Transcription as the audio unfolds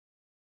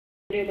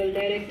Honorable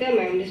Director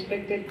Ma'am,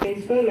 respected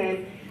Principal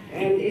Ma'am,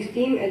 and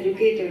esteemed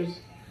educators.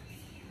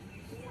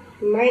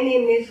 My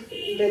name is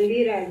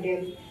Danveer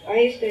Adyan.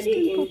 I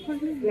study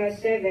in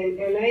class 7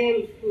 and I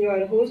am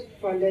your host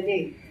for the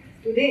day.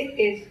 Today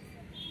is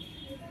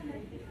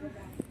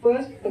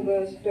 1st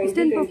August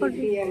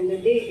 2023 and the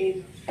day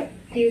is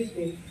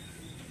Tuesday.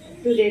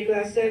 Today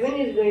class 7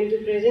 is going to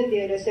present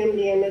their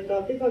assembly and the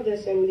topic of the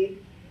assembly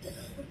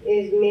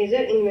is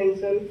major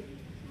invention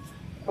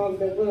of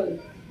the world.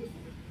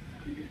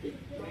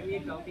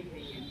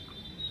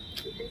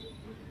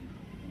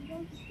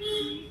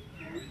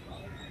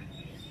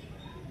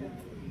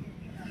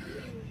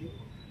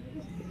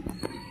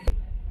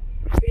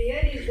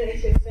 Prayer is the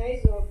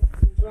exercise of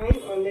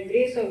drawing on the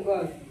grace of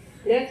God.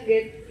 Let's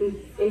get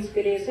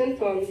inspiration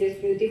from this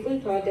beautiful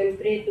thought and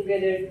pray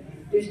together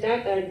to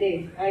start our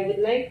day. I would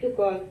like to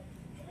call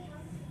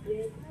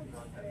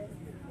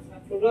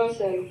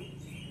Roshan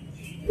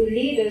to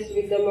lead us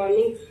with the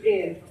morning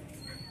prayer.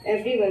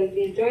 Everyone,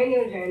 please join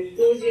your hands,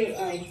 close your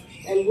eyes,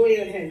 and bow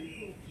your head.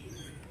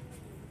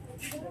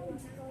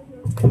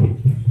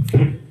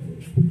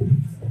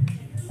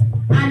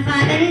 Our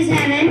Father is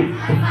heaven.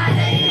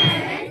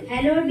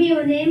 Hallowed be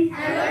your name.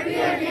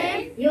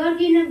 Your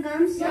kingdom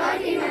comes. Your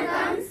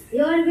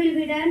will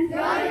be done.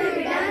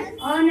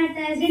 On earth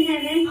as in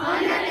heaven.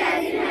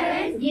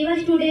 Give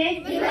us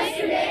today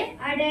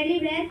our daily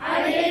bread.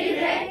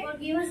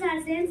 Forgive us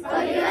our sins.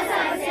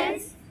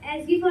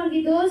 As we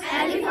forgive those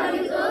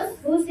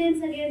who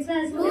sins against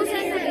us.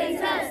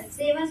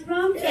 Save us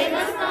from the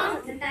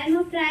time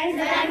of trial.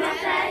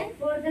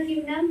 For the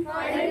kingdom,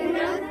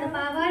 the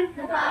power,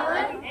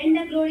 and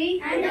the glory.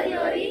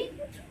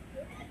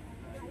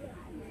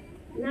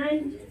 Now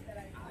and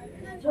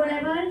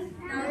forever.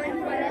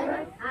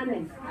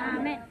 Amen.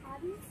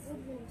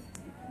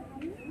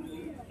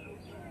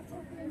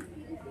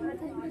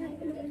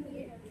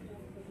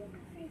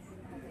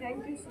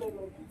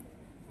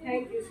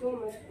 Thank you so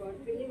much for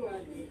filling our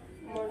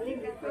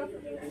morning with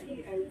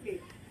positivity and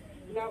faith.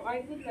 Now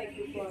I would like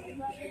to call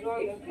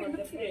Ronald for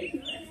the pledge.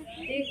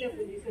 Take the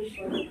position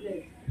for the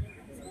pledge.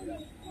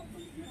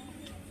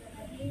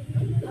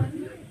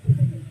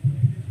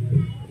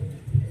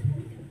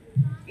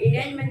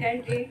 India is my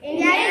country.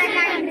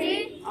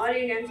 All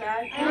Indians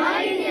are.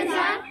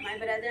 My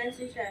brother and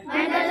sister. I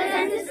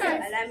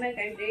love my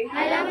country.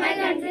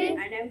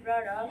 And I am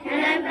proud of.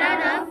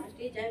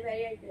 Which I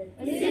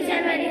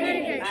very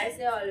heritage. I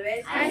say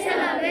always.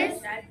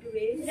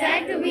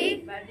 Strive to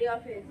be. Worthy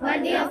of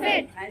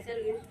it. I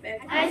shall give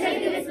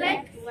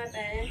respect.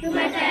 To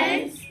my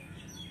parents.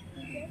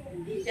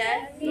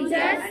 Teachers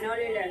and all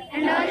elders. I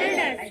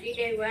treat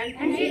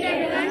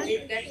everyone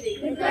with courtesy.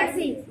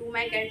 To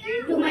my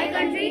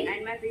country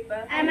and my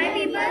people. I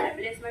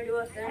place my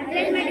devotion.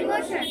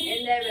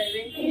 In their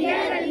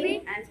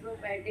well-being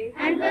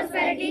and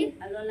prosperity.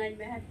 Alone lies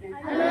my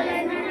happiness.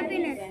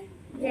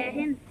 Jai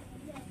Hind.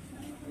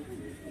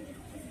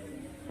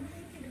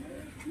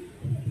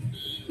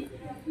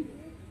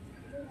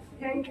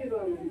 Thank you,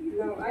 Ronald.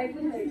 Now I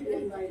would like to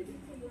invite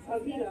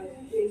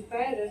Abhiraj to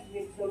inspire us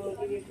with some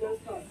motivational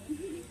thoughts.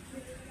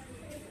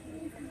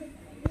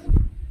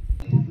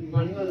 Good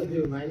morning, all of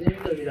you. My name is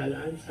Abhiraj.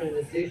 I'm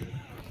standard 6.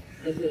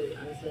 I'm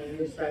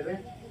standard 7.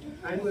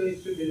 I'm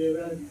going to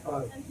deliver a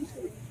thought.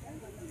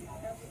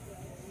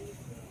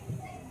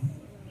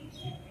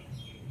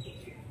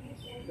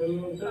 The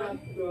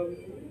movements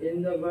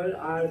in the world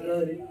are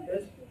the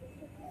richest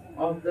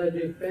of the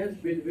difference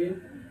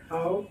between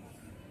how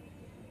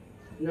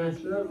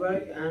national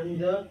work and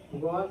the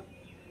what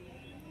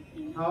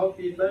how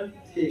people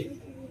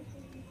think.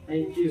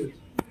 Thank you.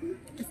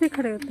 ऐसे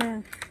खड़े होते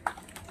हैं.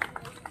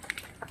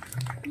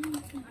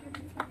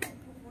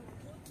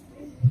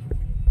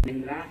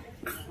 Indra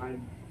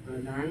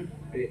Pradhan,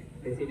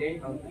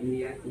 President of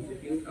India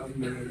Institute of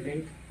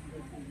Management,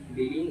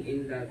 bidding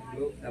in the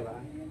Lok Sabha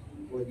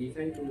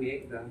position to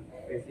make the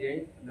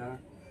President the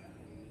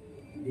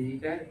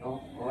visitor of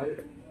all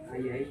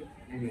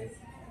IIMs.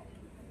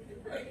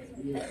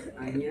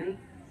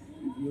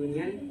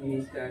 Union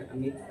Minister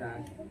Amit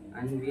Shah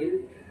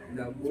unveiled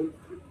the book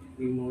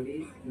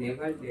Memories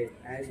Never Dead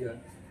as a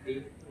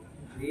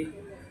tribute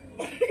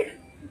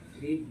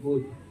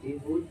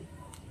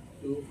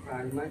to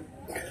former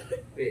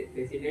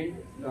President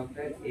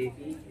Dr.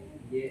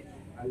 APJ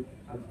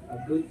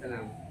Abdul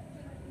Kalam.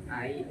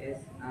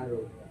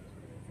 ISRO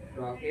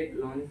rocket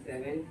launch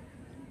 7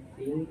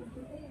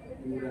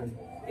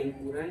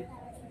 Tinkuran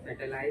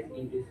satellites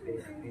into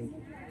space. Thank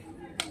you.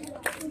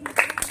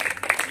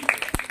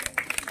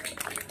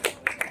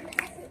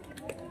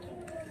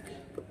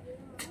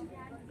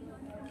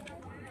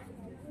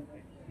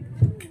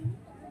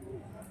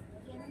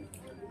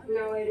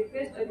 Now I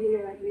request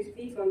Abhinav to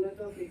speak on the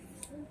topic.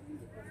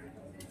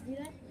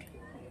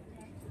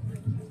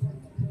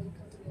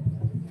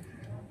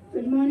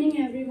 Good morning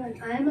everyone.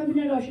 I am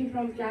Abhinav Roshan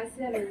from class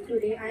 7.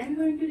 Today I am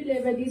going to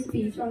deliver this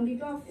speech on the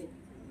topic.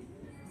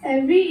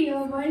 Every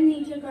year World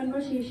Nature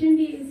Conservation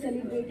Day is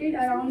celebrated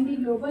around the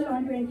globe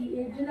on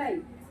 28 July.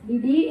 The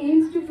day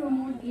aims to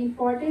promote the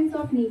importance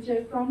of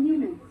nature from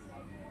humans.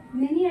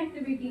 Many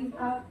activities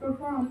are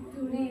performed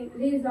to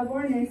raise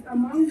awareness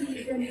among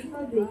the general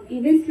public.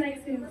 Events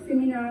like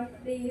seminars,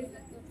 days,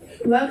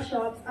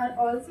 workshops are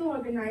also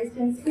organized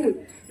in school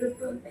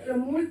to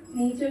promote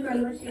nature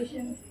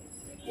conversations.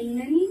 In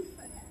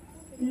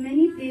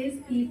many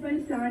places,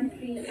 people plant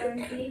trees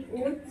and take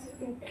oaths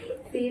to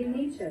save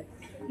nature.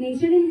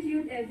 Nature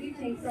includes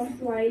everything from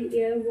soil,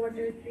 air,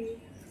 water, trees,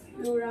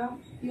 flora,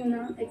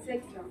 fauna,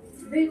 etc.,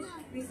 which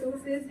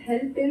resources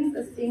help in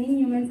sustaining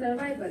human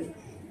survival.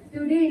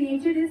 Today,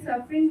 nature is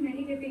suffering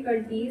many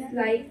difficulties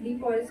like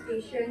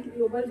deforestation,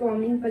 global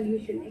warming,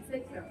 pollution,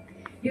 etc.,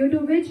 due to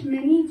which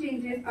many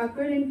changes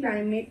occur in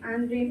climate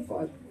and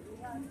rainfall.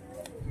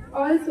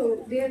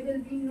 Also, there will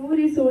be no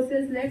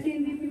resources left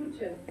in the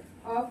future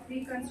of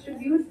we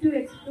contribute to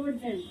explore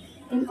them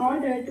in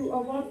order to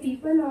aware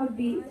people of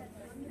the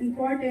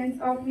importance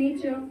of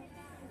nature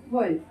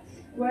world.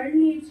 World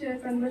Nature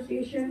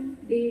Conservation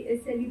Day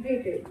is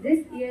celebrated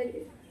this year.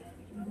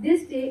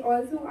 This day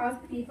also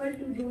asks people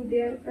to do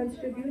their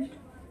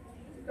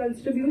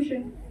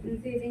contribution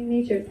in saving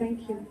nature.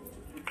 Thank you.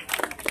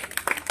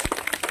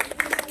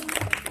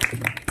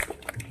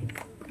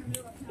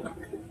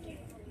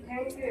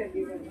 Thank you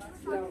everyone.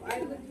 Now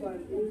I will call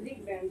in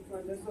big band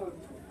for the song.